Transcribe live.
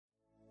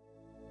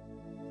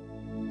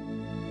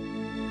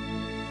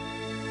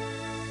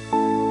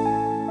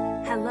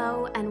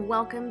Hello and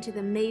welcome to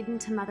the Maiden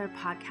to Mother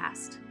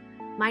podcast.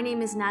 My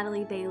name is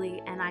Natalie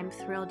Bailey and I'm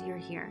thrilled you're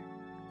here.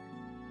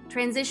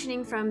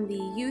 Transitioning from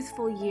the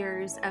youthful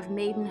years of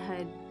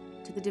maidenhood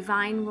to the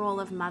divine role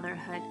of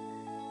motherhood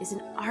is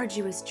an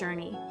arduous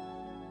journey,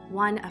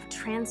 one of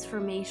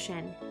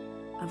transformation,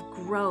 of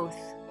growth,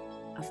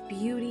 of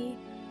beauty,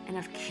 and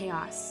of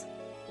chaos.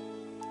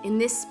 In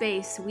this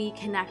space, we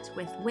connect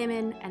with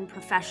women and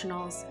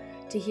professionals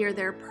to hear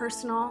their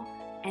personal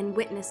and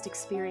witnessed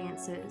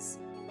experiences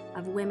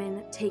of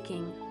women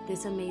taking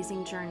this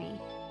amazing journey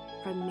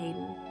from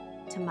maiden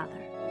to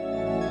mother.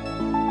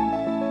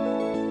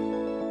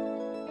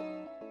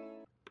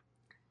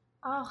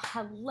 Oh,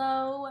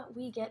 hello.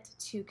 We get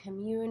to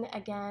commune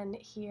again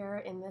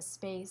here in this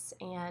space,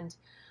 and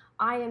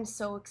I am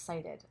so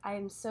excited. I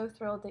am so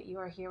thrilled that you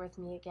are here with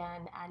me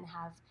again and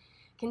have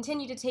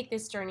continued to take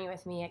this journey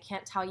with me. I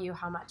can't tell you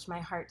how much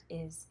my heart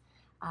is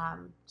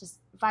just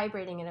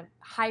vibrating in a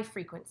high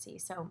frequency.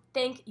 So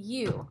thank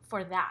you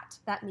for that.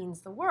 That means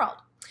the world.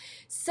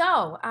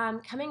 So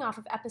coming off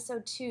of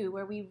episode 2,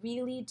 where we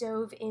really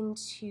dove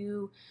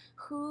into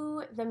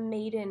who the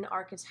maiden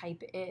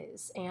archetype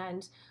is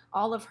and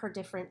all of her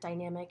different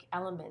dynamic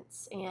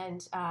elements.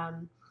 And I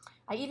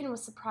even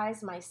was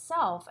surprised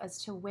myself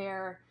as to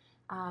where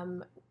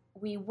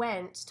we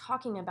went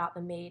talking about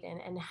the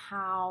maiden and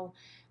how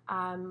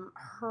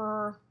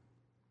her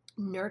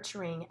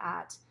nurturing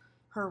at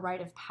her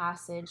rite of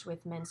passage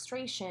with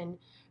menstruation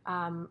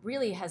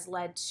really has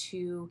led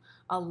to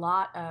a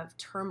lot of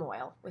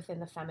turmoil within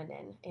the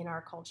feminine in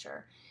our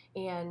culture.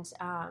 And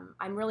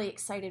I'm really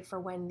excited for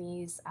when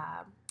these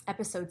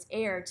episodes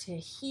air to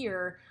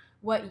hear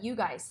what you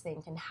guys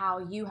think and how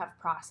you have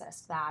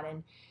processed that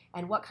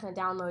and what kind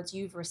of downloads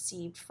you've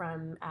received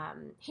from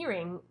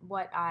hearing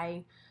what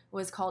I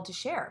was called to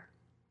share.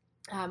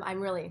 I'm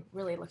really,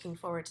 really looking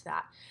forward to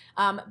that.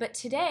 But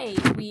today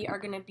we are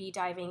going to be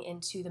diving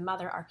into the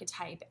mother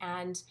archetype,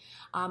 and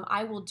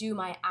I will do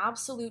my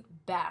absolute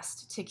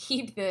best to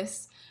keep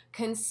this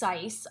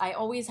concise. I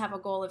always have a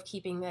goal of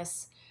keeping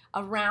this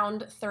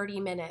around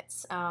 30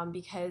 minutes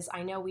because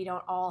I know we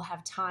don't all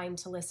have time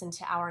to listen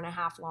to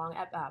hour-and-a-half long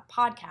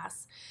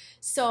podcasts.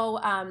 So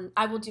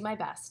I will do my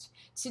best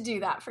to do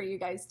that for you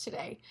guys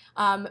today.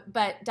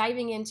 But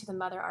diving into the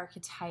mother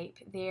archetype,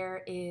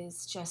 there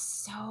is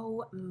just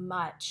so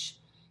much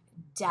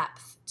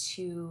depth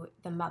to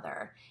the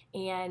mother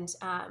and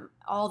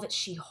all that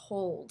she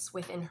holds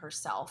within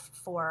herself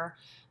for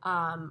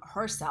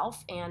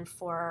herself and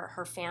for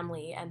her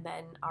family and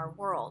then our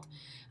world.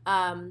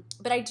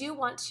 But I do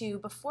want to,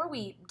 before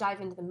we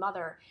dive into the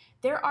mother,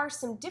 there are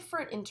some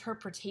different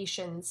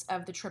interpretations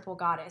of the triple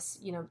goddess.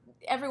 You know,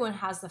 everyone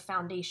has the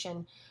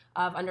foundation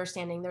of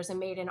understanding there's a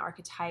maiden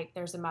archetype,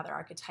 there's a mother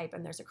archetype,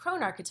 and there's a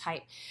crone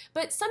archetype.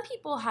 But some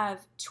people have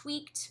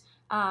tweaked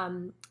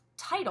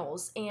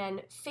titles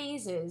and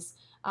phases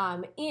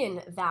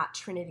in that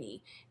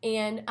trinity.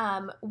 And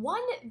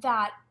one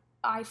that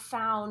I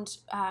found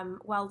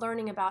while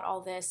learning about all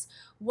this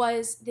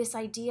was this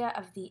idea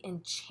of the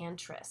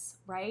enchantress,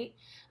 right?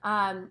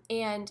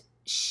 And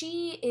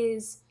she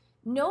is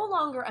no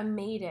longer a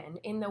maiden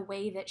in the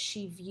way that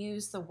she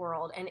views the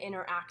world and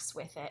interacts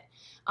with it.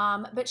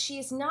 But she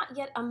is not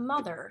yet a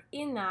mother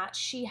in that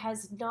she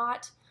has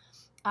not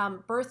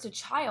birthed a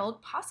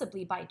child,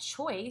 possibly by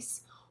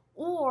choice,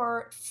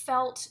 or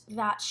felt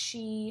that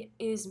she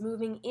is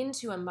moving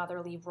into a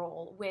motherly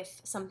role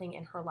with something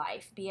in her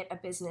life, be it a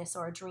business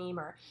or a dream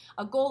or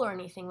a goal or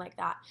anything like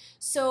that.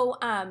 So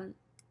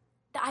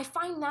I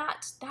find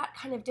that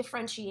kind of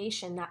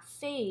differentiation, that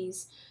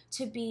phase,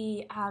 to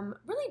be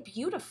really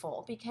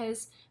beautiful,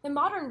 because the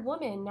modern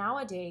woman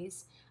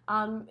nowadays,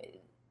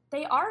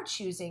 we are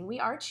choosing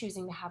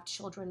to have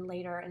children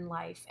later in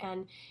life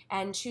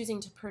and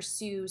choosing to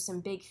pursue some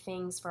big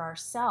things for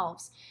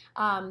ourselves,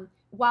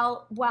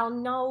 while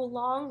no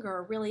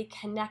longer really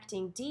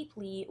connecting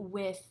deeply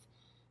with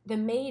the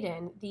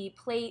maiden, the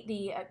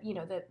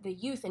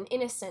youth and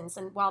innocence.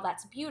 And while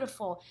that's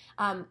beautiful,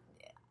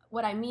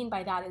 what I mean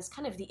by that is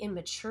kind of the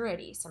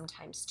immaturity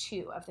sometimes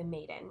too of the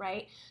maiden,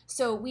 right?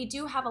 So we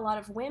do have a lot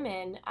of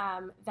women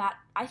that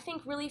I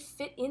think really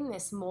fit in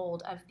this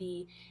mold of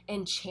the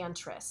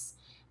enchantress.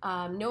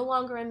 No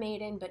longer a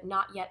maiden, but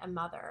not yet a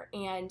mother.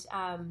 And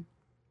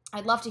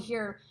I'd love to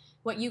hear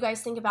what you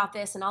guys think about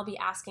this, and I'll be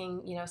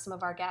asking, some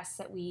of our guests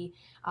that we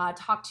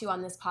talk to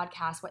on this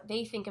podcast what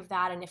they think of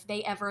that, and if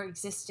they ever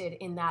existed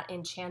in that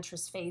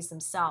enchantress phase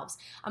themselves.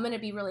 I'm going to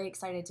be really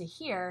excited to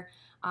hear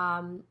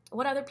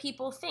what other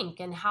people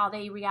think and how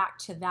they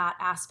react to that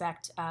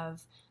aspect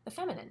of the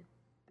feminine.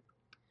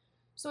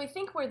 So I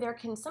think where there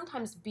can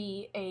sometimes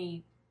be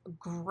a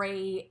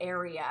gray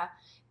area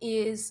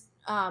is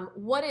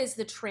what is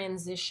the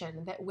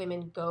transition that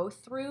women go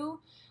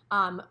through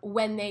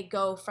when they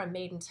go from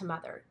maiden to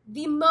mother.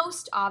 The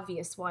most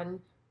obvious one,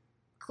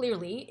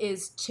 clearly,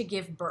 is to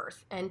give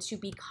birth and to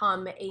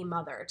become a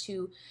mother,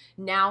 to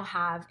now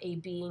have a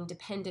being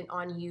dependent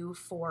on you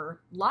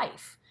for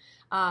life.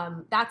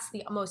 That's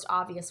the most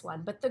obvious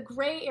one. But the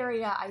gray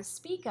area I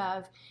speak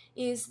of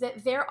is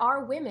that there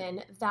are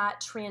women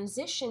that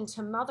transition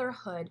to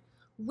motherhood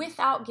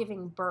without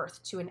giving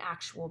birth to an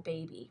actual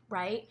baby,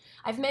 right?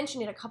 I've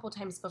mentioned it a couple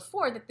times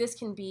before that this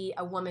can be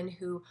a woman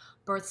who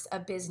births a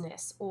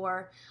business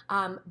or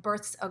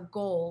births a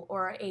goal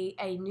or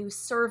a new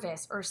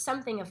service or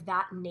something of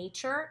that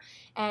nature.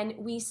 And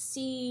we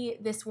see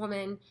this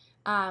woman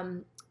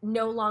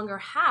no longer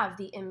have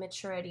the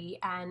immaturity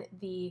and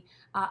the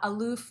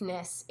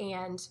aloofness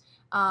and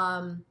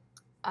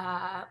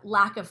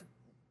lack of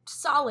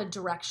solid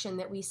direction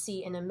that we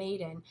see in a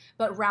maiden,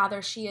 but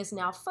rather she is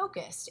now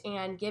focused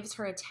and gives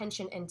her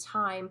attention and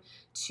time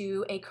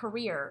to a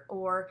career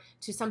or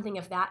to something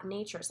of that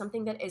nature,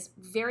 something that is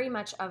very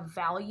much of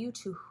value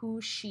to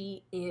who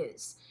she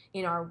is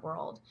in our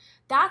world.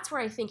 That's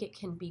where I think it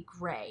can be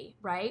gray,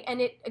 right?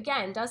 And it,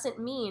 again, doesn't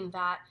mean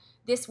that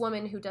this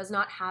woman who does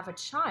not have a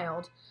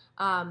child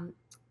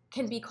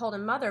can be called a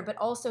mother, but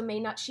also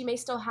she may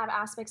still have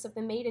aspects of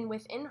the maiden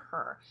within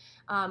her,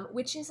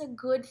 which is a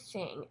good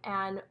thing.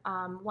 And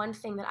one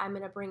thing that I'm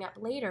going to bring up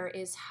later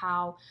is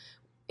how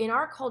in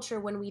our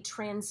culture, when we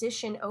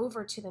transition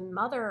over to the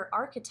mother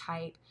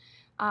archetype,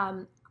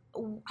 I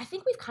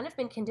think we've kind of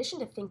been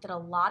conditioned to think that a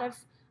lot of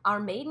our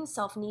maiden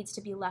self needs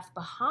to be left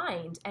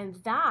behind, and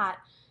that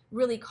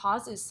really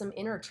causes some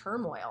inner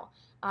turmoil.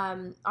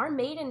 Our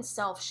maiden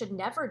self should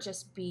never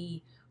just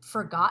be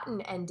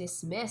forgotten and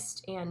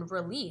dismissed and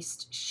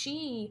released.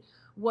 She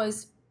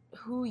was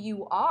who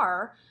you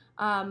are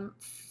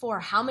for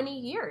how many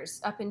years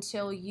up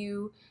until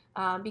you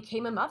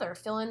became a mother.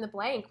 Fill in the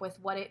blank with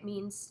what it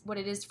means, what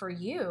it is for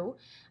you.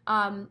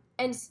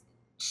 And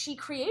she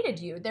created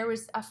you. There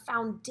was a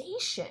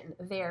foundation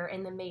there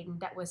in the maiden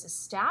that was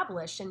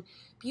established, and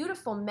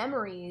beautiful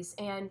memories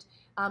and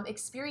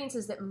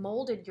experiences that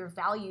molded your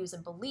values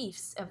and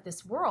beliefs of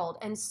this world.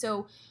 And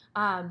so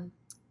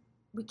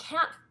we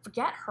can't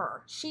forget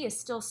her. She is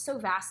still so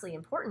vastly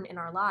important in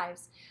our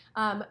lives.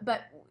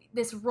 But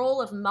this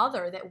role of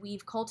mother that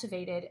we've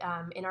cultivated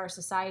in our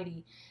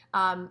society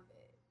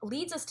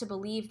leads us to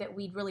believe that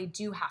we really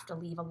do have to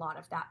leave a lot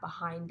of that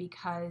behind,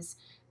 because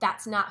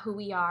that's not who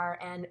we are.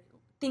 And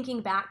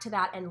thinking back to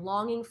that and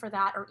longing for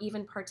that, or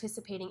even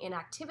participating in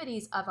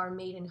activities of our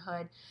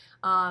maidenhood,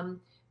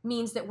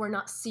 means that we're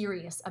not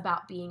serious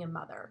about being a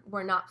mother.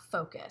 We're not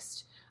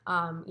focused.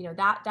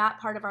 That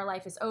part of our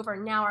life is over.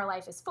 Now our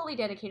life is fully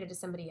dedicated to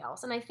somebody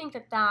else. And I think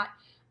that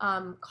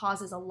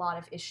causes a lot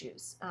of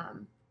issues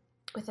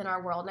within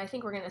our world. And I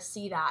think we're going to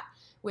see that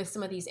with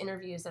some of these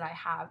interviews that I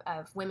have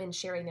of women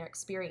sharing their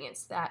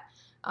experience, that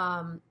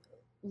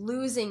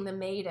losing the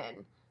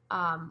maiden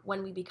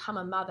when we become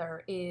a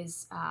mother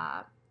is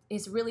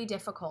really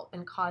difficult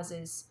and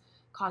causes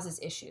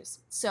issues.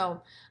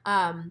 So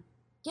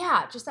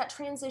just that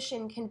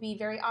transition can be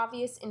very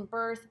obvious in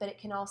birth, but it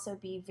can also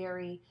be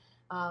very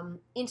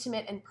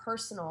intimate and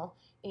personal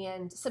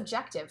and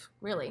subjective,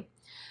 really.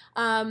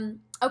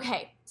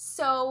 Okay,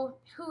 so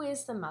who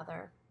is the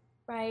mother,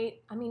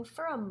 right? I mean,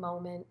 for a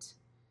moment,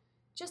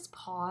 just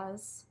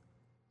pause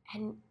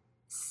and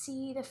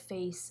see the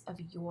face of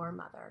your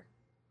mother.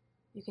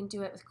 You can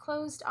do it with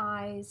closed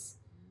eyes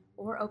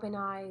or open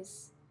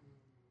eyes,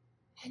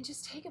 and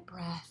just take a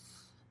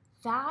breath.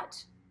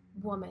 That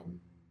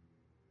woman,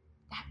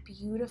 that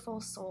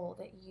beautiful soul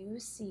that you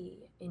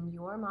see in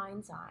your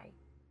mind's eye,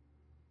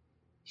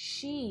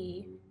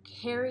 she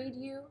carried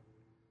you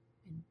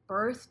and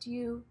birthed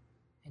you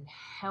and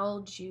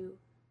held you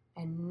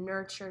and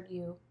nurtured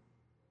you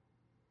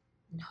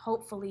and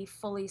hopefully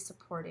fully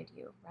supported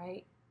you,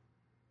 right?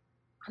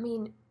 I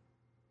mean,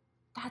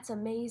 that's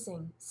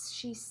amazing.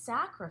 She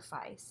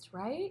sacrificed,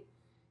 right?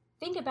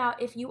 Think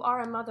about, if you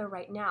are a mother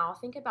right now,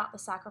 think about the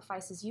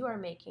sacrifices you are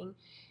making.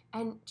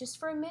 And just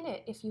for a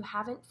minute, if you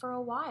haven't for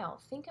a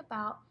while, think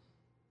about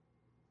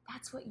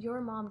that's what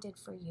your mom did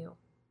for you,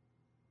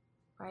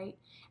 right?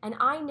 And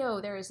I know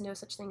there is no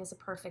such thing as a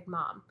perfect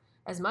mom.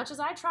 As much as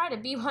I try to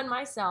be one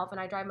myself, and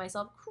I drive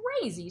myself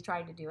crazy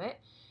trying to do it,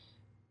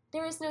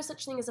 there is no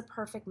such thing as a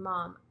perfect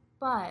mom.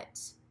 But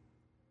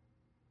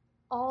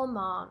all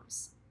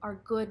moms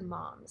are good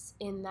moms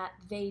in that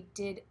they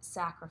did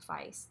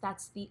sacrifice.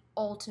 That's the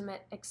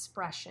ultimate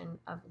expression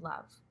of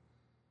love.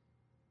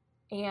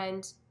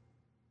 And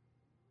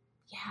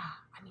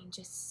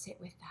just sit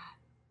with that.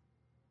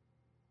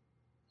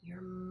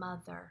 Your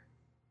mother.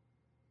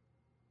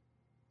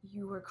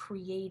 You were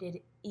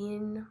created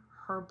in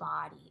her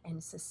body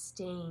and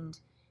sustained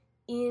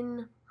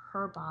in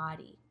her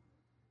body.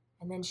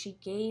 And then she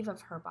gave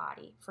of her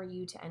body for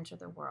you to enter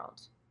the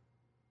world.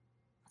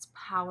 That's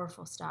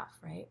powerful stuff,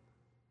 right?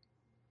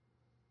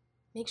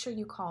 Make sure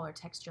you call or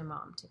text your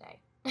mom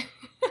today.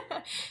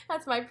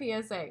 That's my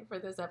PSA for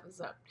this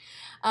episode.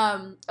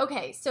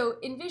 Okay, so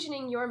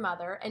envisioning your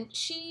mother, and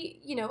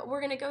she, we're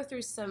going to go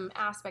through some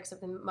aspects of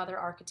the mother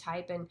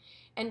archetype,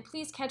 and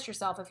please catch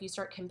yourself if you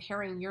start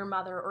comparing your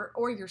mother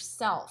or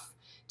yourself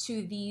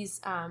to these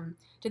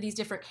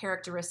different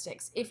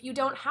characteristics. If you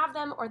don't have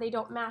them, or they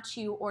don't match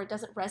you, or it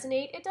doesn't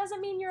resonate, it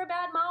doesn't mean you're a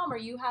bad mom or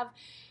you have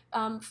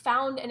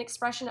found an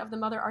expression of the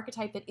mother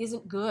archetype that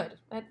isn't good.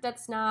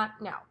 That's not,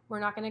 no, we're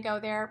not going to go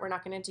there. We're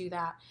not going to do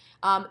that.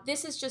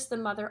 This is just the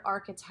mother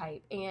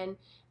archetype. And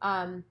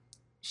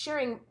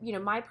sharing,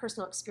 my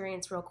personal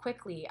experience real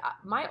quickly,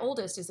 my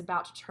oldest is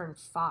about to turn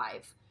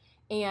 5.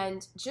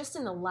 And just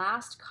in the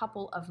last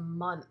couple of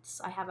months,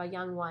 I have a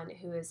young one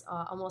who is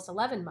almost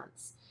 11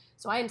 months.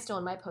 So I am still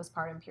in my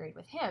postpartum period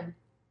with him.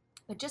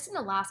 But just in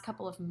the last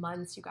couple of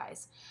months, you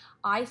guys,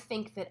 I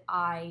think that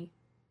I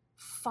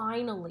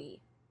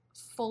finally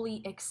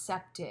fully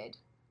accepted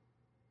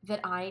that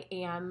I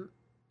am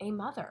a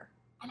mother.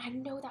 And I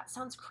know that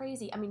sounds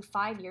crazy. I mean,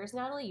 5 years,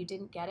 Natalie, you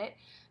didn't get it.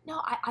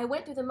 No, I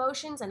went through the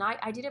motions and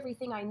I did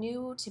everything I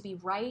knew to be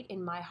right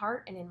in my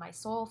heart and in my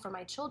soul for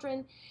my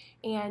children.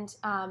 And,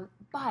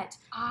 but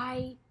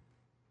I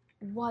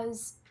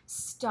was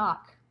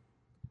stuck.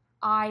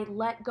 I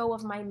let go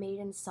of my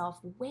maiden self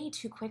way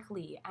too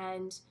quickly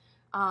and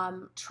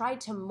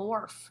tried to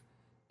morph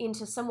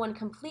into someone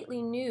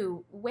completely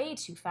new way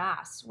too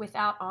fast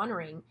without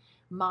honoring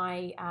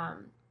my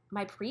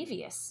my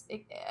previous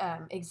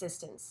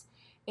existence.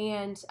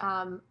 And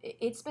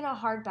it's been a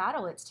hard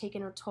battle. It's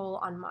taken a toll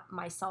on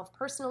myself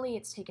personally.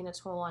 It's taken a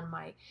toll on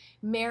my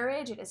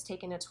marriage. It has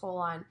taken a toll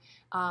on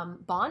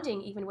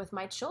bonding even with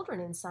my children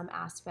in some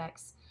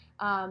aspects.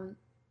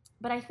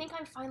 But I think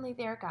I'm finally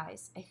there,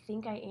 guys. I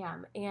think I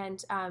am.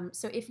 And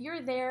so if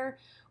you're there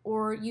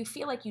or you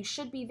feel like you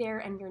should be there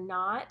and you're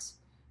not,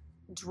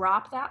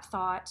 drop that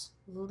thought,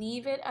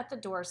 leave it at the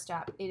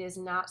doorstep. It is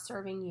not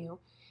serving you.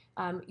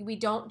 We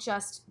don't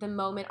just, the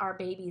moment our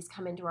babies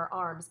come into our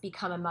arms,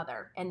 become a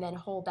mother and then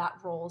hold that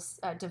role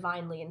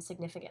divinely and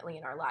significantly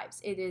in our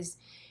lives. It is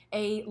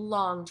a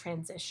long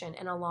transition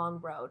and a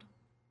long road.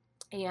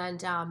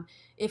 And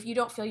if you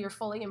don't feel you're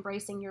fully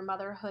embracing your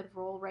motherhood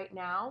role right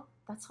now,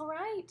 that's all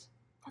right.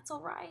 That's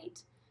all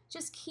right.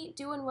 Just keep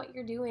doing what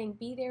you're doing.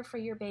 Be there for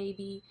your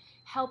baby.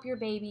 Help your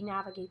baby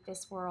navigate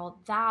this world.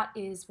 That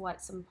is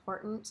what's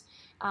important.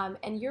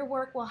 And your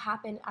work will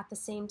happen at the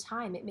same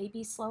time. It may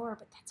be slower,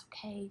 but that's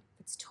okay.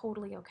 It's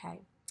totally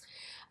okay.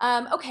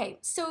 Okay,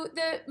 so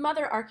the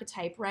mother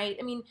archetype, right?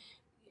 I mean,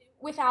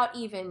 without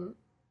even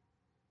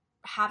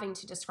having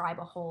to describe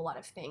a whole lot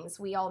of things,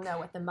 we all know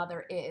what the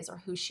mother is or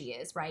who she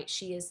is, right?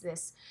 She is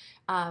this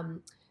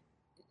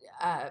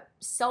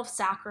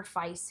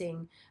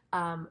self-sacrificing,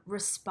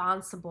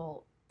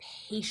 responsible,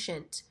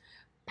 patient,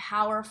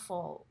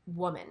 powerful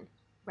woman,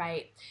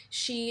 right?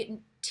 She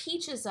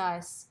teaches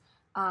us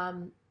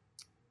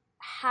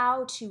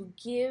how to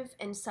give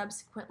and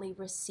subsequently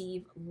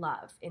receive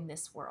love in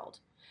this world,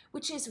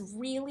 which is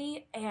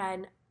really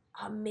an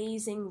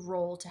amazing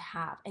role to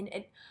have and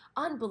an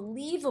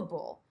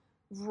unbelievable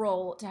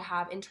role to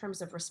have in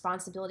terms of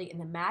responsibility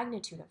and the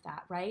magnitude of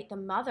that, right? The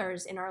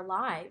mothers in our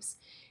lives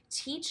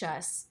teach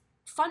us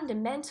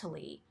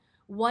fundamentally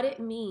what it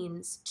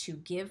means to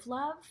give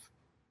love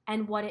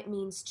and what it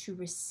means to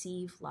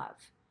receive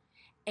love.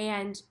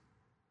 And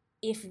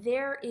if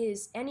there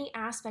is any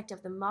aspect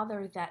of the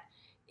mother that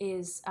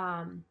is,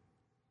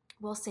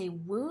 we'll say,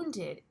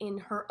 wounded in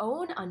her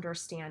own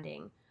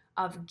understanding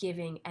of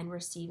giving and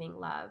receiving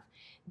love,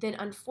 then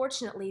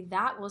unfortunately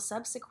that will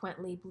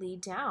subsequently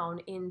bleed down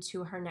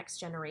into her next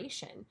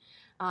generation,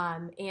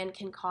 and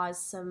can cause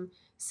some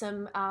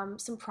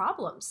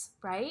problems,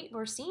 right?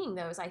 We're seeing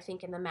those, I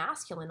think, in the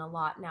masculine a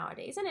lot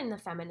nowadays and in the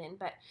feminine,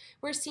 but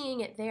we're seeing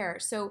it there.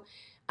 So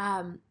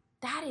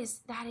that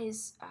is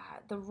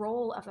the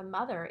role of a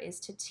mother, is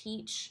to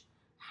teach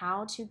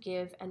how to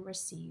give and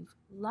receive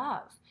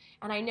love.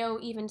 And I know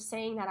even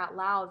saying that out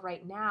loud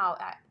right now,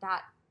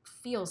 that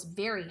feels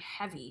very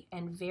heavy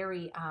and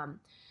very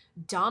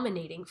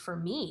dominating for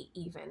me,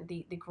 even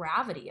the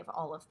gravity of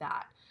all of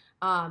that.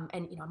 And,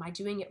 am I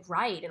doing it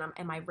right? And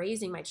am I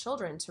raising my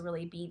children to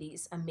really be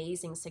these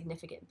amazing,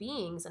 significant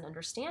beings and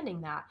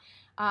understanding that?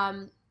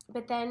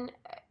 But then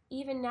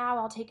even now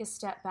I'll take a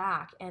step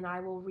back and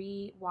I will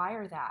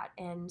rewire that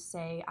and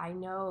say, I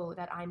know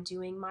that I'm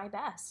doing my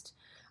best.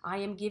 I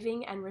am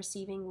giving and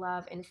receiving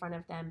love in front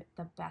of them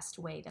the best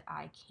way that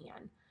I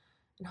can.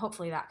 And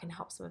hopefully that can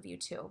help some of you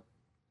too.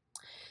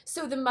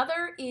 So the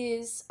mother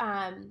is,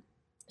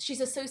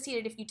 she's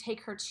associated, if you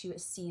take her to a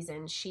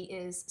season, she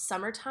is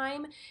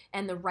summertime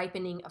and the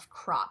ripening of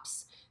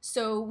crops.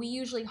 So we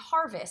usually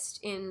harvest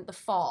in the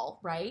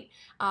fall, right?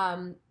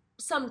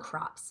 Some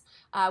crops.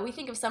 We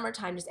think of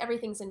summertime, just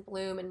everything's in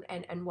bloom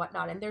and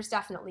whatnot. And there's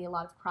definitely a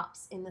lot of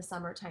crops in the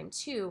summertime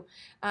too.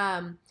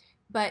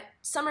 But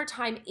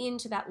summertime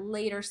into that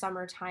later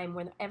summertime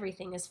when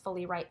everything is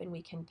fully ripe and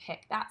we can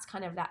pick, that's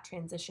kind of that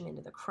transition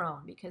into the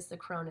crone, because the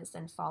crone is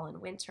then fall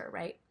and winter,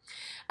 right?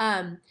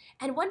 And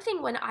one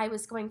thing when I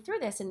was going through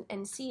this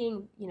and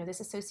seeing,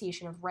 this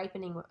association of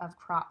ripening of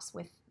crops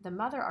with the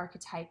mother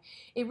archetype,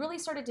 it really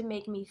started to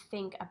make me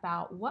think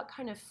about what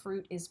kind of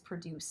fruit is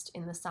produced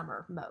in the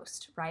summer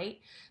most, right?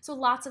 So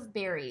lots of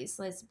berries,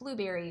 there's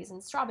blueberries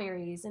and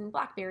strawberries and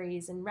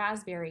blackberries and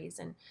raspberries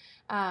and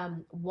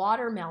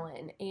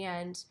watermelon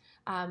and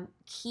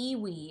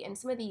kiwi and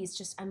some of these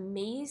just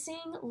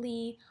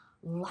amazingly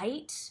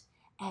light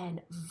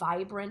and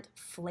vibrant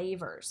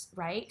flavors,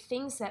 right?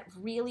 Things that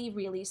really,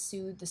 really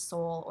soothe the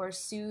soul or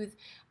soothe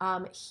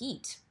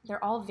heat.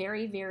 They're all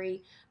very,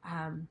 very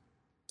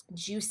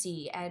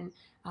juicy and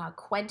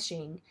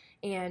quenching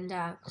and,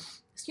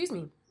 excuse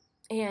me,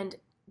 and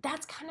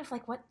that's kind of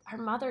like what our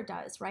mother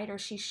does, right? Or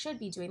she should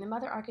be doing. The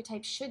mother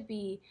archetype should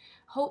be,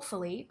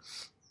 hopefully,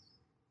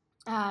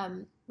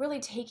 really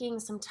taking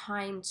some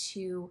time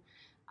to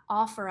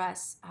offer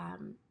us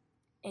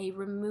a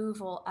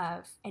removal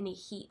of any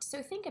heat.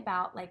 So think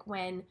about like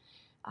when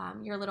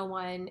your little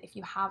one, if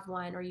you have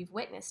one or you've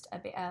witnessed a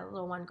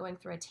little one going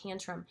through a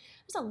tantrum,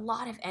 there's a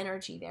lot of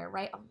energy there,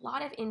 right? A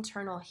lot of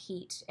internal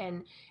heat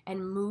and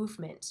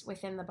movement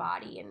within the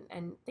body,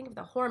 and think of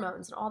the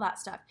hormones and all that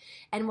stuff.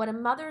 And what a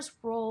mother's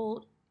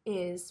role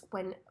is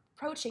when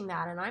approaching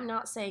that, and I'm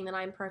not saying that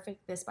I'm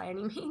perfect this by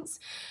any means,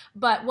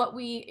 but what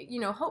we,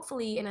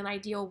 hopefully in an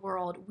ideal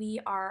world, we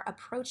are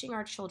approaching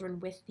our children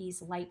with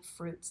these light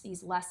fruits,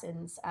 these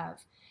lessons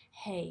of,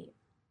 hey,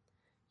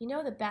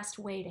 the best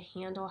way to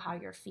handle how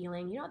you're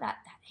feeling, that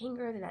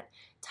anger, that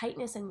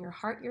tightness in your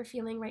heart you're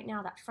feeling right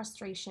now, that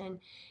frustration,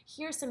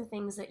 here's some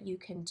things that you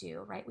can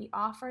do, right? We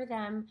offer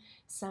them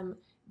some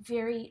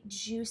very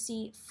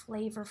juicy,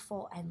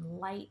 flavorful, and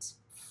light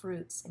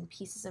fruits and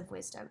pieces of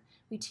wisdom.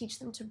 We teach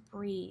them to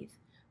breathe.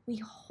 We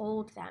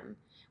hold them.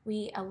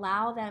 We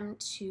allow them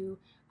to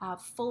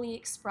fully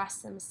express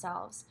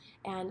themselves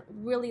and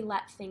really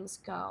let things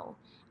go.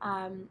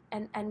 And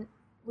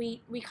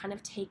we kind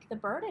of take the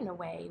burden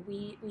away.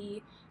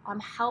 We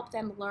help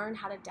them learn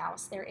how to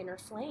douse their inner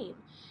flame.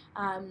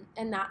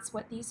 And that's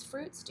what these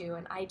fruits do.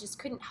 And I just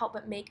couldn't help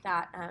but make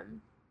that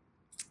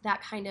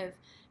kind of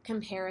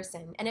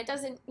comparison. And it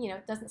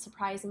doesn't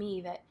surprise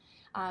me that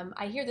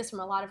I hear this from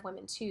a lot of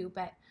women too,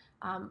 but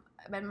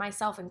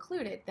myself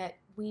included, that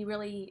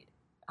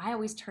I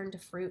always turned to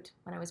fruit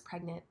when I was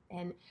pregnant,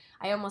 and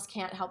I almost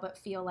can't help but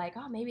feel like,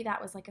 oh, maybe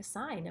that was like a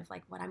sign of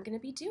like what I'm going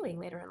to be doing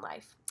later in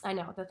life. I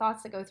know the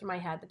thoughts that go through my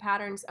head, the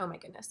patterns, oh my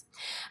goodness.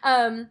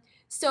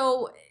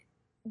 So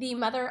the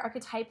mother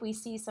archetype we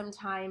see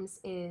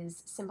sometimes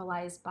is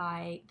symbolized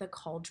by the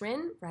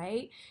cauldron,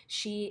 right?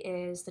 She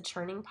is the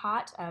churning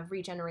pot of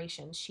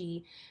regeneration.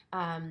 She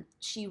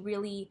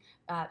really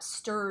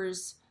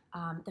stirs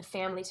the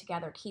family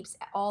together, keeps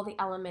all the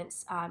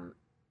elements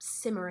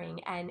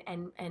simmering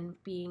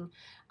and being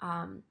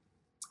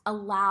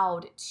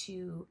allowed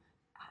to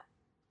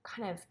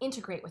kind of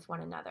integrate with one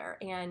another,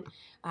 and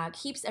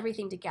keeps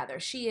everything together.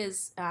 She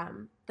is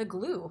the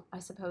glue, I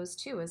suppose,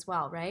 too, as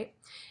well, right?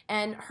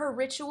 And her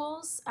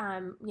rituals,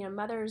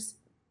 mothers,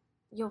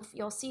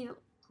 you'll see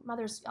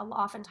mothers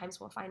oftentimes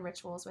will find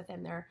rituals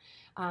within their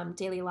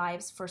daily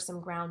lives for some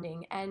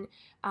grounding. And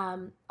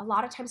a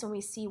lot of times when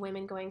we see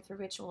women going through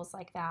rituals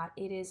like that,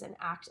 it is an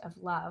act of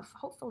love,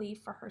 hopefully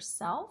for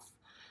herself,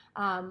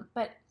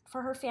 but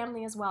for her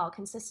family as well.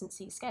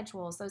 Consistency,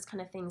 schedules, those kind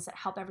of things that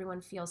help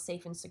everyone feel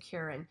safe and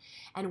secure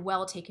and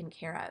well taken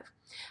care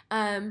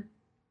of.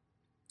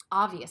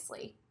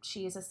 Obviously,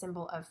 she is a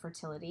symbol of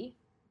fertility,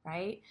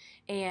 right?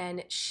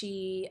 And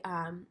she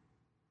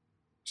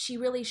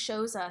really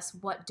shows us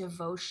what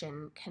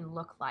devotion can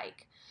look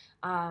like.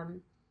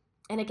 And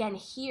again,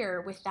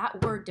 here with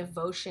that word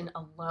devotion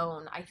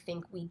alone, I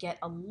think we get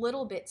a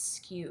little bit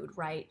skewed,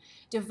 right?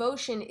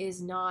 Devotion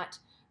is not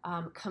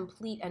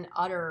complete and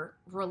utter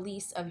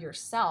release of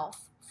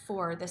yourself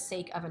for the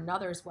sake of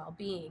another's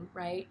well-being,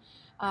 right?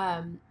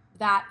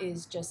 That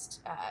is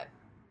just,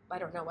 I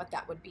don't know what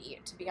that would be,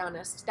 to be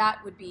honest. That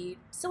would be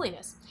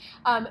silliness.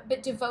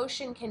 But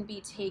devotion can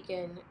be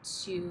taken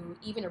to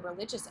even a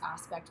religious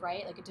aspect,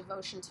 right? Like a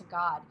devotion to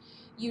God.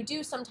 You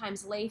do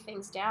sometimes lay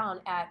things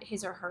down at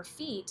his or her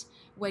feet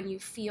when you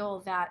feel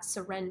that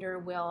surrender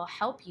will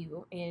help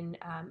you in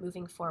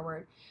moving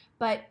forward.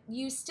 But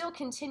you still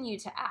continue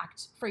to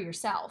act for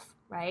yourself,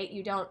 right?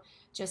 You don't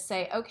just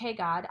say, okay,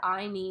 God,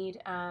 I need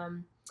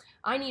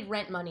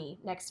rent money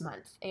next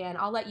month, and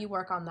I'll let you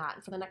work on that.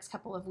 And for the next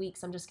couple of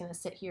weeks, I'm just going to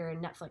sit here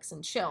and Netflix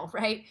and chill,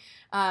 right?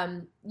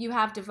 You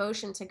have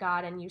devotion to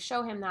God, and you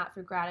show him that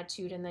through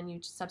gratitude, and then you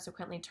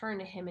subsequently turn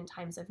to him in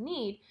times of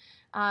need.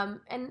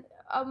 And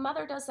a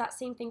mother does that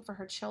same thing for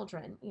her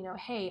children.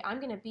 Hey, I'm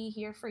going to be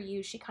here for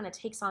you. She kind of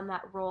takes on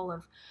that role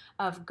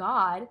of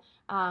God,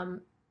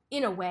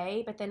 in a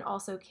way, but then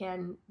also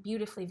can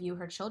beautifully view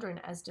her children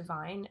as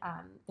divine.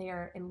 They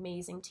are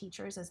amazing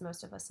teachers, as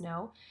most of us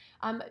know.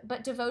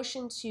 But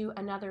devotion to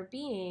another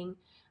being,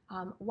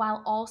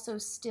 while also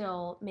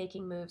still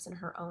making moves in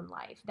her own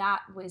life. That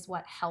was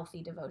what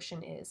healthy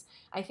devotion is.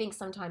 I think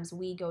sometimes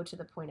we go to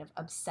the point of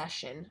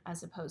obsession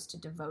as opposed to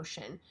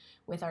devotion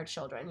with our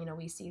children.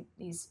 We see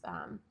these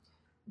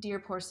dear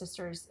poor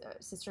sister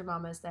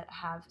mamas that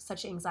have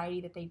such anxiety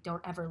that they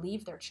don't ever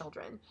leave their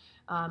children,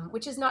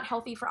 which is not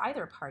healthy for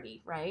either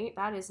party, right?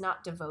 That is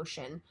not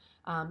devotion,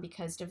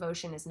 because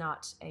devotion is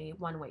not a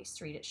one-way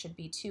street. It should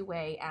be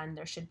two-way, and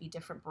there should be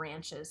different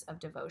branches of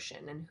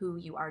devotion and who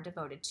you are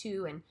devoted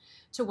to and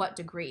to what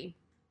degree.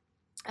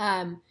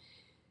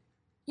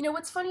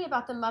 What's funny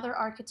about the mother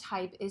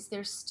archetype is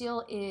there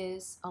still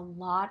is a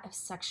lot of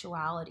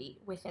sexuality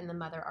within the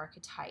mother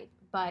archetype.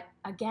 But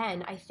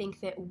again, I think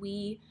that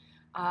we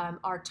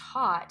are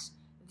taught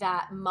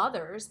that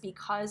mothers,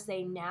 because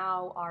they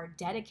now are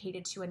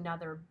dedicated to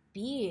another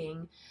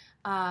being,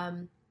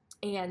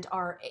 and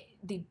are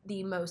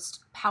the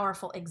most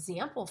powerful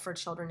example for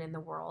children in the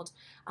world,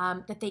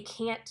 that they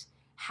can't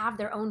have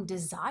their own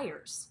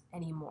desires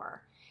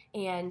anymore.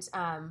 And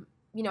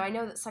I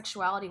know that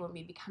sexuality, when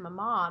we become a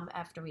mom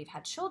after we've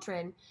had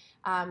children,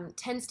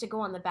 tends to go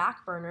on the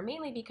back burner,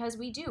 mainly because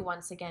we do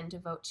once again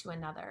devote to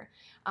another,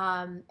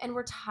 and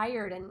we're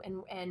tired,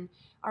 and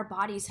our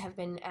bodies have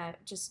been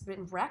just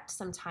been wrecked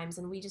sometimes,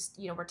 and we just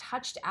we're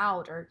touched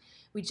out, or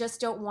we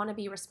just don't want to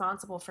be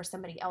responsible for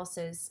somebody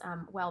else's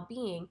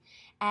well-being.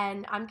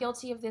 And I'm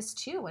guilty of this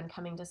too when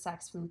coming to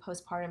sex from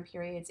postpartum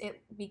periods.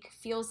 It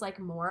feels like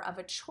more of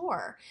a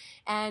chore,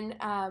 and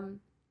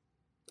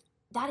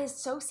that is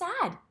so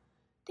sad.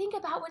 Think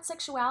about what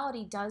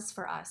sexuality does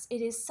for us.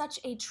 It is such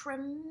a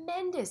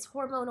tremendous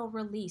hormonal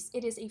release.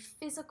 It is a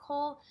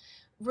physical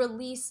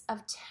release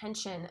of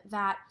tension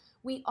that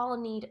we all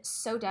need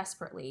so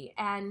desperately.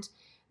 And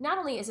not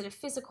only is it a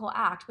physical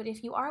act, but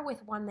if you are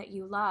with one that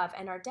you love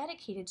and are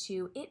dedicated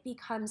to, it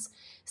becomes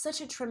such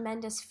a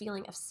tremendous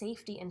feeling of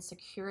safety and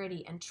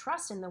security and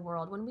trust in the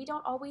world when we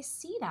don't always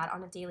see that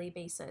on a daily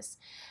basis.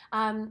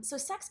 So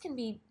sex can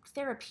be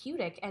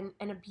therapeutic and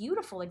a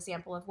beautiful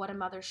example of what a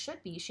mother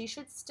should be. She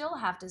should still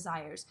have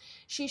desires.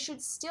 She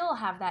should still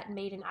have that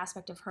maiden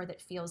aspect of her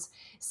that feels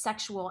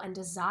sexual and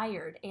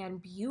desired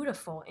and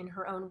beautiful in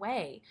her own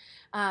way.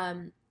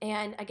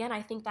 And again,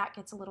 I think that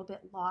gets a little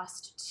bit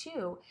lost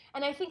too.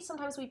 And I think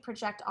sometimes we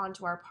project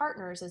onto our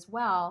partners as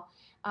well,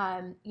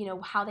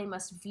 how they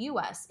must view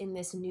us in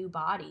this new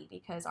body,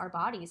 because our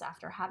bodies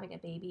after having a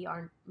baby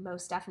are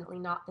most definitely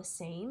not the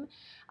same.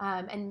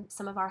 And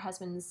some of our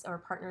husbands or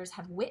partners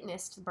have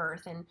witnessed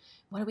birth, and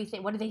what do we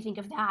think? What do they think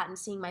of that, and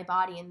seeing my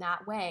body in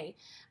that way?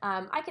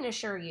 I can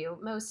assure you,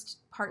 most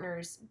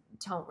partners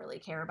don't really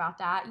care about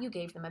that. You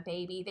gave them a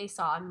baby. They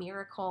saw a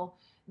miracle.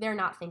 They're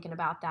not thinking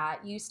about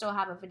that. You still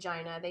have a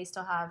vagina. They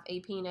still have a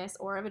penis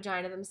or a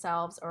vagina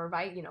themselves, or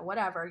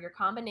whatever your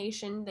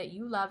combination that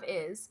you love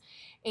is.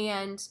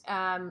 And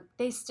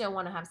they still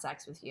want to have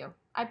sex with you.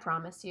 I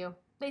promise you.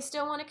 They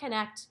still want to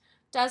connect.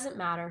 Doesn't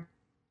matter.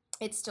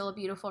 It's still a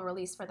beautiful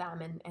release for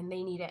them, and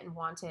they need it and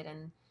want it,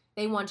 and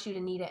they want you to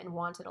need it and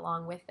want it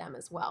along with them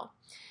as well.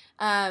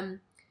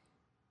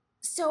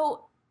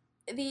 So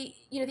the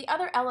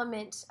other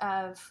element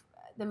of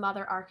the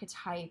mother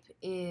archetype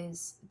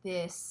is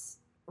this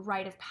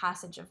rite of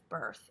passage of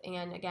birth.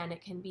 And again,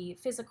 it can be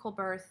physical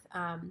birth,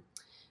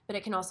 but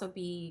it can also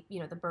be,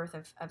 the birth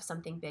of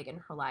something big in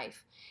her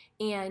life.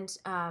 And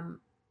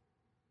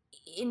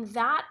in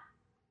that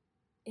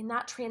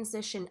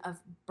transition of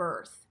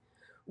birth,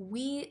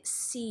 we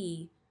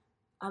see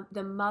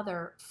the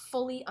mother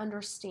fully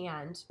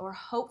understand, or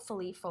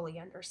hopefully fully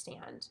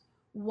understand,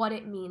 what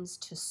it means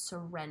to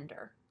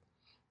surrender,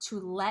 to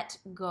let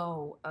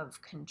go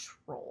of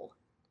control,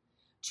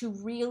 to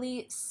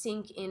really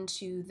sink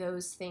into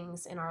those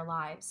things in our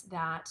lives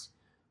that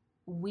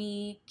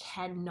we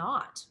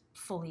cannot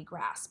fully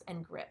grasp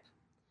and grip.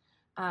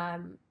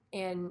 And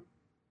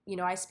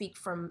I speak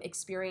from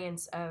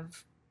experience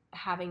of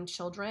having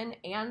children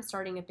and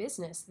starting a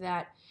business,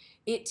 that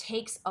it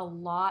takes a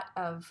lot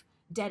of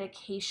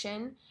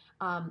dedication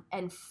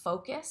and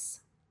focus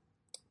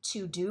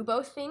to do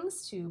both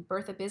things, to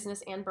birth a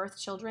business and birth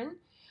children.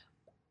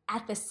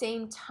 At the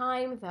same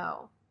time,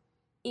 though,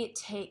 it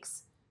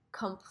takes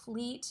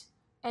complete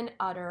and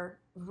utter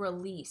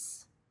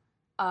release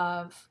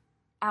of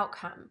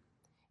outcome.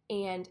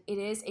 And it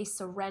is a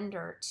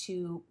surrender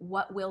to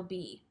what will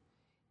be.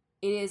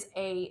 It is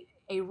a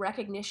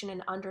recognition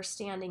and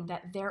understanding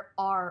that there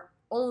are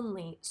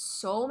only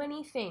so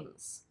many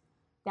things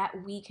that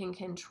we can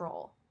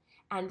control.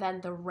 And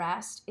then the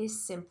rest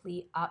is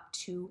simply up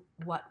to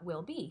what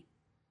will be,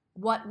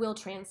 what will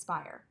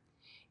transpire.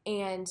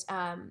 And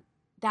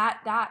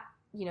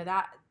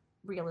that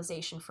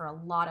realization for a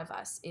lot of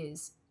us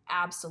is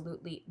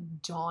absolutely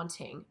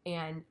daunting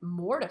and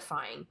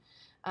mortifying,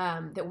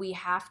 that we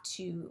have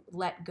to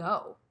let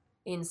go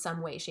in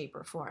some way, shape,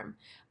 or form.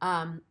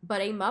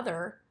 But a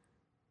mother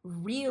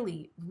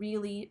really,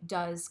 really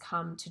does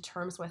come to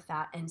terms with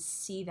that and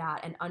see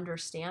that and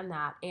understand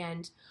that,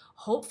 and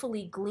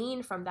hopefully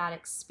glean from that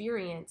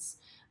experience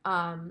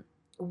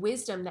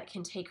wisdom that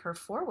can take her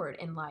forward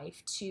in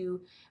life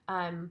to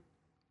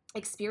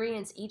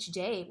experience each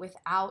day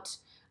without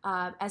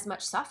as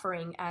much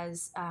suffering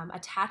as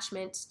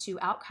attachment to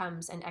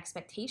outcomes and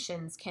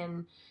expectations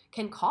can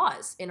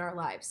cause in our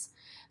lives.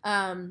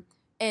 And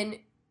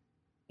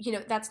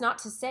that's not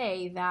to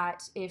say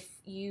that if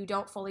you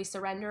don't fully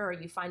surrender, or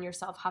you find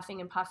yourself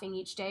huffing and puffing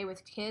each day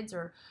with kids,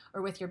 or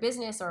with your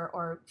business,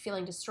 or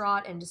feeling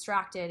distraught and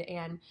distracted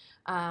and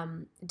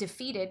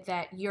defeated,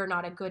 that you're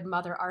not a good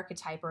mother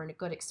archetype or a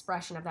good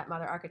expression of that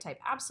mother archetype.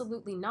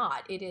 Absolutely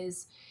not. It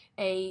is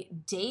a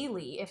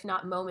daily, if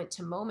not moment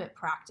to moment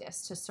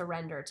practice to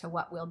surrender to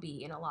what will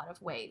be in a lot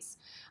of ways.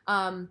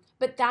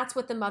 But that's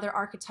what the mother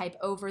archetype,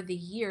 over the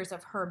years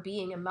of her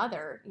being a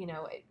mother,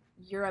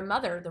 you're a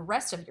mother the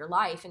rest of your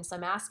life in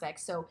some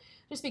aspects. So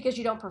just because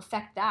you don't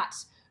perfect that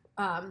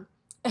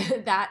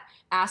that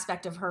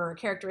aspect of her,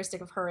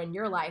 characteristic of her in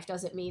your life,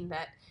 doesn't mean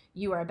that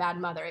you are a bad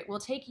mother. It will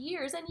take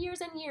years and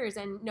years and years,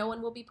 and no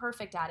one will be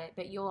perfect at it,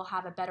 but you'll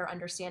have a better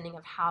understanding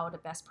of how to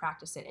best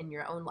practice it in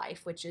your own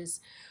life, which is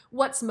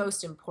what's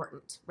most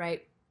important,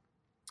 right?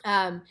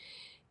 And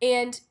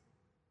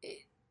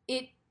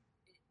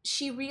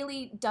she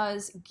really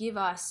does give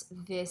us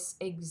this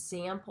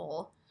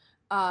example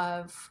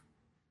of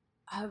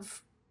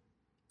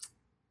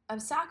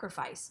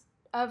sacrifice,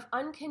 of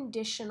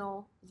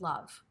unconditional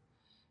love.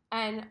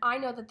 And I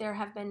know that there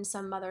have been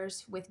some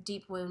mothers with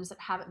deep wounds that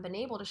haven't been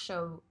able to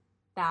show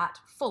that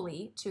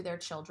fully to their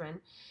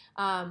children.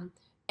 And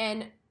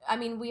I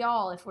mean, we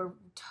all, if we're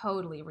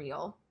totally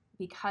real,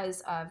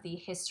 because of the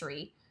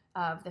history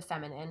of the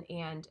feminine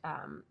and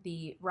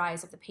the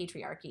rise of the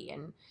patriarchy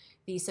and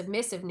the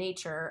submissive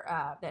nature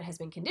that has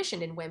been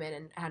conditioned in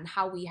women, and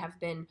how we have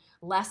been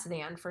less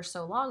than for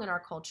so long in our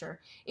culture,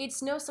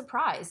 it's no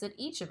surprise that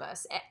each of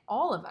us,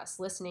 all of us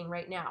listening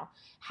right now,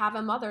 have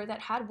a mother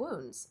that had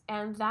wounds,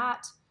 and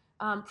that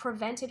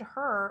prevented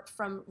her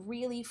from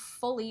really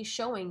fully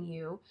showing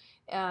you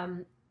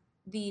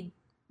the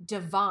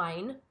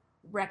divine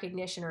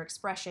recognition or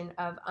expression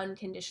of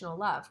unconditional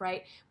love,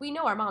 right? We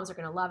know our moms are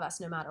going to love us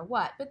no matter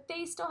what, but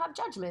they still have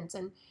judgments,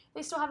 and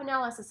they still have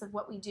analysis of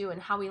what we do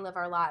and how we live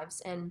our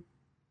lives. And,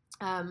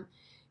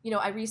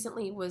 I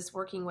recently was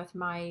working with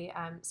my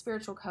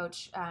spiritual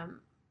coach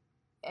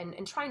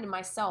and trying to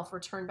myself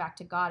return back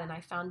to God, and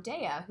I found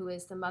Dea, who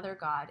is the mother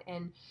God.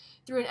 And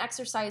through an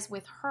exercise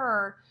with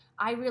her,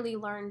 I really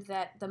learned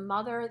that the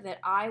mother that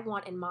I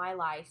want in my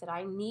life, that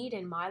I need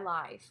in my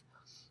life,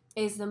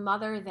 is the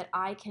mother that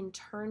I can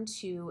turn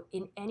to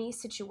in any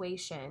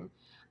situation,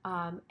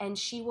 and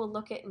she will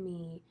look at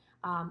me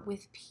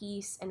with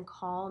peace and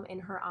calm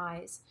in her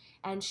eyes,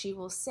 and she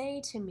will say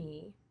to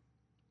me,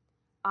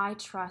 I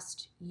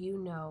trust you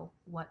know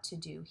what to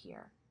do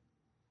here,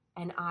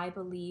 and I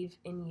believe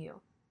in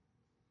you.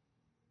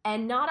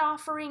 And not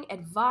offering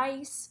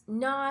advice,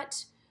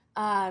 not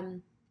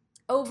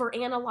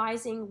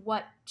overanalyzing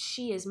what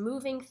she is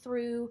moving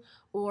through,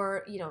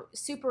 or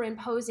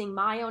superimposing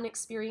my own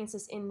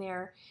experiences in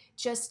there.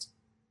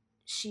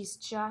 She's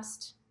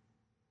just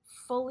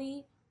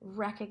fully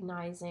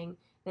recognizing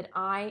that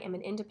I am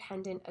an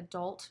independent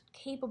adult,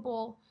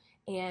 capable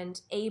and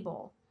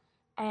able.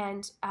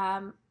 And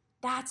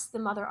that's the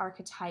mother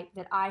archetype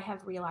that I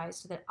have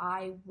realized that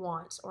I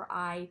want, or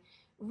I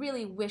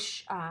really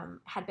wish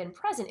had been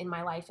present in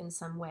my life in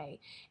some way.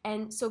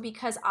 And so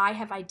because I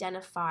have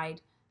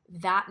identified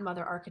that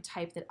mother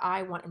archetype that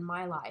I want in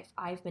my life,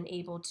 I've been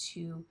able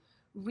to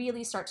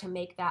really start to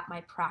make that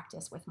my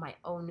practice with my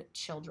own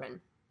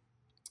children,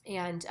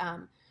 and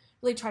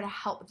really try to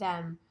help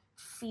them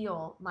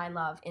feel my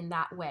love in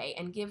that way,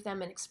 and give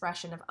them an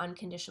expression of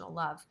unconditional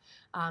love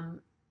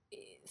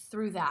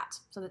through that,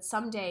 so that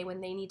someday when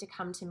they need to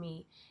come to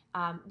me,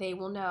 they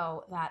will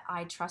know that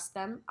I trust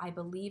them, I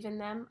believe in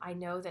them, I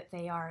know that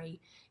they are a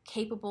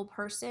capable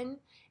person,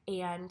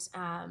 and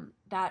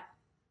that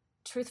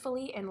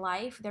truthfully in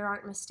life, there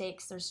aren't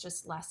mistakes, there's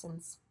just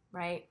lessons,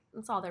 right?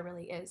 That's all there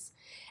really is.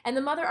 And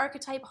the mother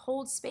archetype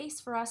holds space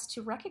for us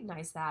to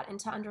recognize that and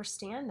to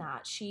understand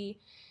that.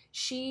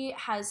 She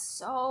has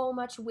so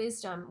much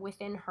wisdom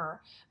within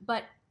her,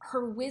 but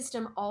her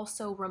wisdom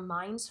also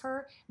reminds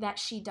her that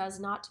she does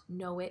not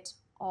know it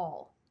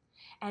all,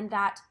 and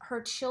that her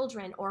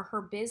children or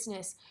her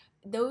business,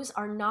 those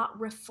are not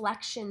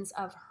reflections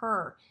of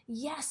her.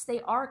 Yes,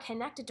 they are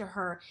connected to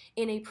her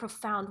in a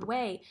profound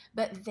way,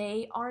 but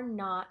they are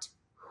not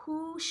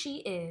who she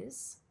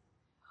is,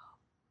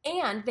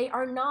 and they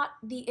are not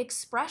the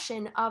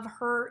expression of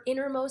her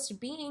innermost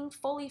being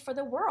fully for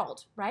the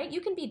world, right? You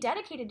can be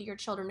dedicated to your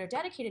children or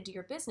dedicated to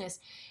your business,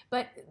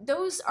 but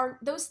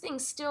those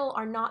things still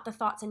are not the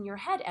thoughts in your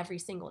head every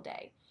single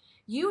day.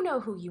 You know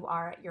who you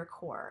are at your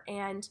core,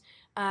 and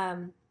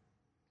the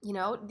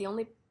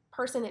only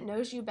person that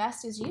knows you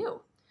best is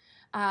you,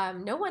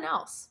 no one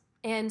else.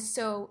 And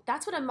so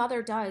that's what a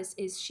mother does,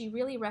 is she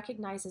really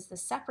recognizes the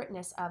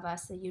separateness of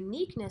us, the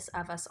uniqueness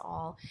of us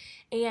all,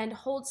 and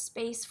holds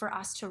space for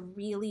us to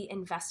really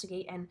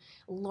investigate and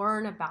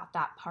learn about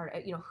that part,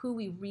 who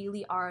we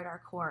really are at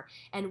our core,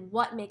 and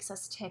what makes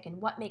us tick, and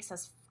what makes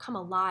us come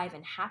alive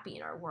and happy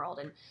in our world,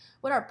 and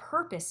what our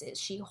purpose is.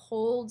 She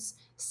holds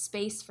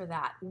space for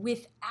that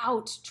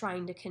without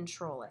trying to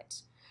control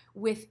it,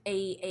 with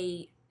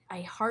a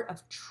a heart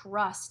of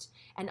trust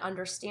and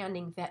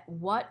understanding that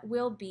what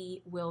will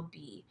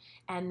be,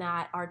 and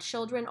that our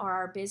children or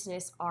our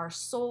business are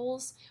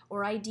souls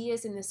or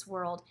ideas in this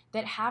world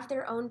that have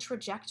their own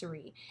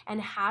trajectory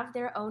and have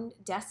their own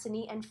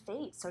destiny and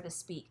fate, so to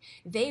speak.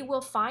 They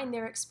will find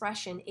their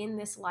expression in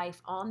this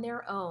life on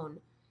their own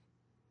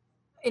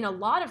in a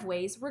lot of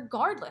ways,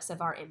 regardless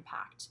of our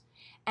impact.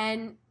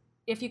 And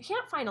if you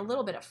can't find a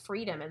little bit of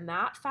freedom in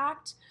that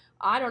fact,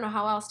 I don't know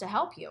how else to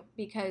help you,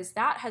 because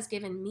that has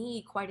given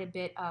me quite a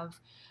bit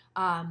of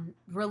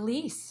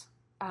release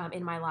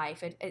in my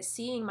life at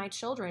seeing my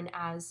children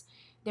as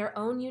their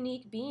own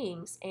unique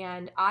beings,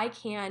 and I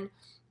can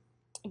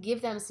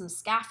give them some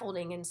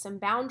scaffolding and some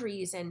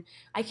boundaries, and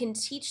I can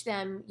teach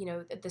them,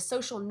 the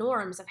social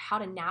norms of how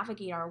to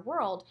navigate our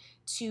world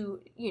to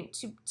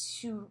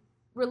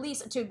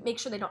release, to make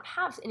sure they don't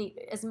have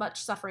as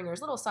much suffering or as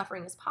little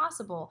suffering as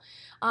possible.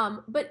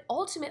 But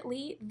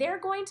ultimately, they're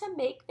going to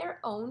make their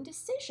own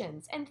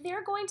decisions, and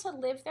they're going to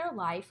live their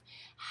life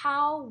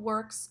how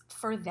works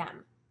for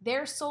them.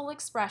 Their soul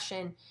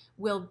expression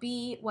will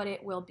be what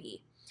it will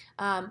be.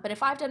 But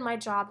if I've done my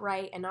job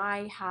right, and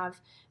I have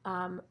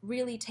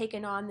really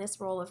taken on this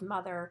role of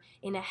mother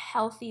in a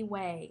healthy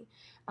way,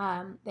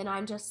 then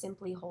I'm just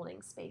simply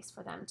holding space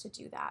for them to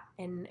do that,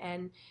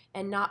 and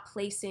not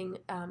placing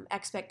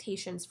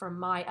expectations from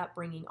my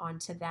upbringing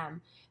onto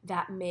them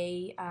that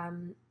may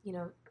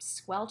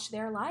squelch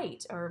their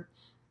light, or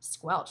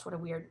squelch, what a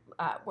weird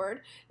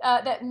word,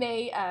 that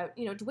may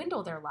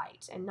dwindle their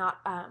light and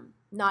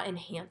not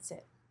enhance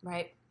it,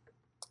 right?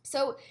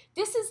 So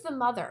this is the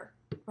mother,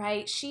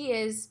 right? She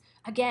is,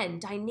 again,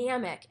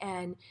 dynamic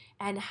and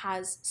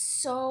has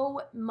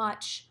so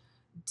much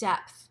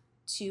depth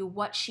to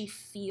what she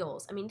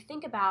feels. I mean,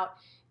 think about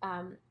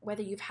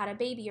whether you've had a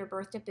baby or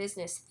birthed a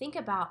business. Think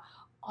about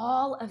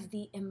all of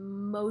the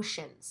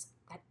emotions,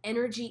 that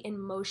energy in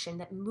motion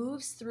that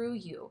moves through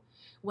you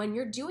when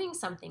you're doing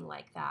something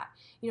like that.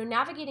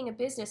 Navigating a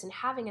business and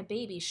having a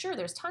baby, sure,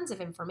 there's tons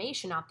of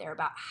information out there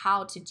about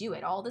how to do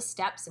it, all the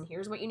steps, and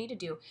here's what you need to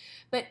do.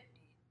 But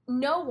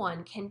no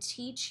one can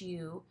teach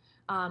you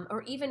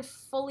or even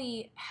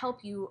fully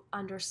help you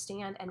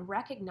understand and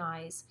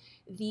recognize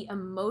the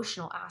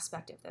emotional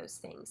aspect of those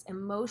things,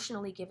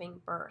 emotionally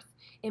giving birth,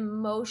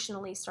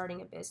 emotionally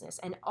starting a business,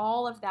 and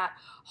all of that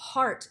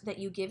heart that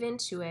you give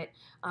into it,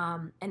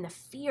 and the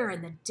fear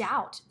and the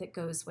doubt that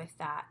goes with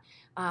that.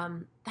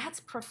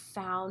 That's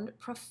profound,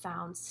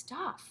 profound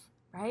stuff,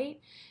 right?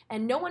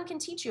 And no one can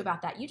teach you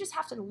about that. You just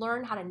have to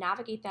learn how to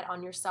navigate that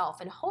on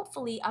yourself. And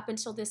hopefully up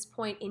until this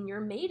point in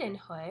your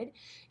maidenhood,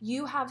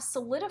 you have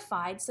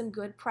solidified some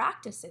good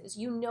practices.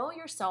 You know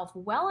yourself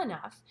well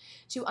enough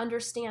to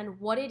understand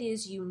what it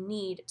is you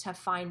need to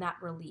find that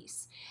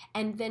release.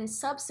 And then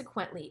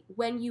subsequently,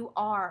 when you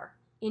are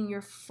in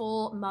your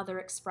full mother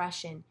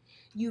expression,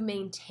 you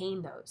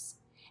maintain those.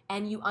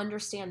 And you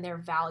understand their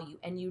value,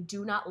 and you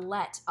do not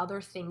let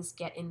other things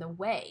get in the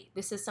way.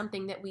 This is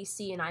something that we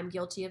see, and I'm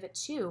guilty of it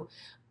too.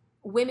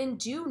 Women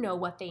do know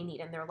what they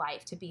need in their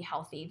life to be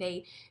healthy.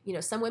 They,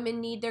 some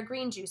women need their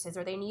green juices,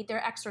 or they need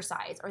their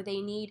exercise, or they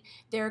need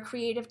their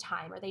creative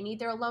time, or they need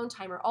their alone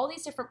time, or all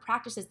these different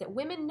practices that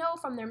women know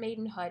from their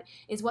maidenhood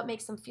is what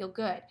makes them feel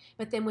good.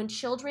 But then when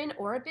children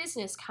or a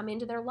business come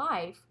into their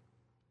life,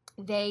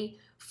 they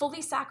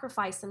fully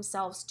sacrifice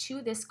themselves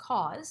to this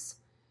cause,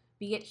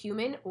 be it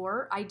human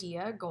or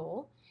idea,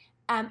 goal,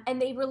 and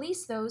they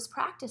release those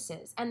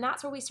practices. And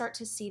that's where we start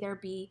to see there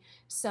be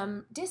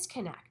some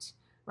disconnect,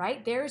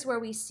 right? There's where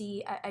we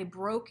see a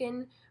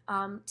broken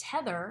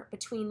tether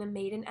between the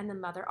maiden and the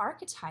mother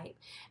archetype.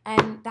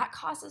 And that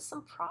causes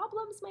some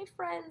problems, my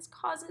friends,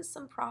 causes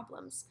some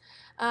problems.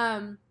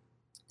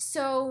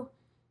 So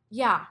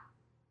yeah,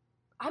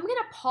 I'm going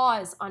to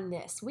pause on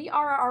this. We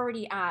are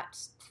already at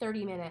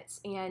 30 minutes,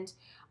 and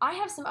I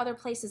have some other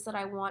places that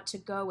I want to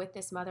go with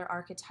this mother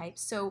archetype.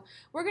 So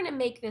we're going to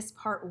make this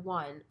part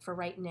 1 for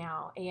right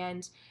now,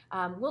 and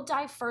we'll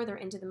dive further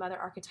into the mother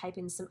archetype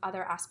and some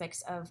other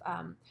aspects of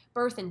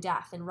birth and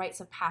death and rites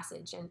of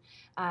passage,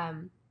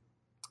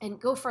 and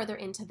go further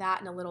into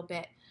that in a little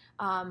bit.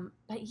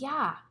 But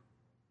yeah,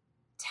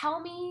 tell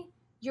me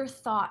your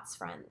thoughts,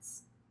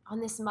 friends,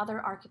 on this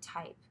mother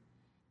archetype.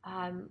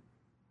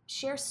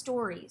 Share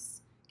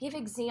stories, give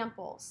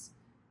examples,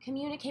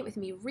 communicate with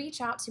me, reach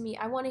out to me.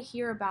 I want to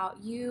hear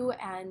about you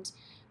and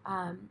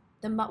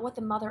what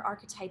the mother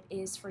archetype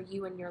is for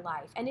you in your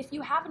life. And if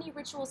you have any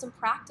rituals and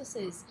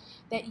practices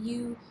that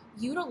you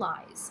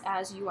utilize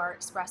as you are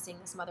expressing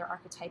this mother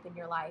archetype in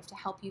your life to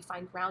help you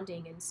find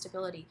grounding and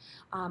stability,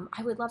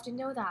 I would love to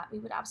know that. We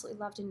would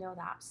absolutely love to know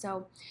that.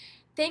 So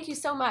thank you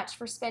so much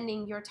for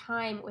spending your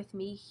time with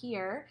me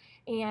here,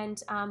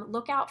 and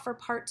look out for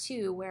part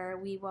 2, where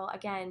we will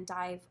again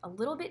dive a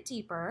little bit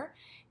deeper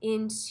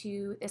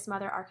into this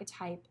mother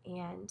archetype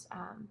and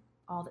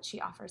all that she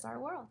offers our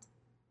world.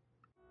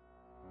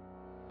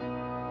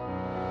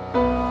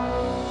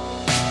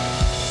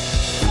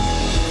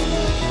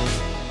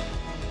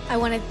 I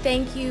want to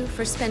thank you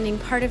for spending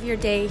part of your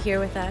day here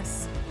with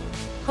us.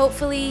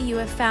 Hopefully you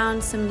have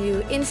found some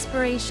new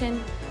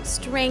inspiration,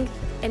 strength,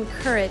 and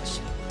courage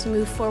to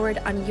move forward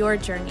on your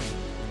journey.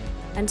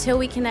 Until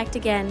we connect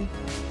again,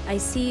 I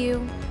see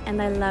you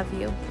and I love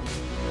you.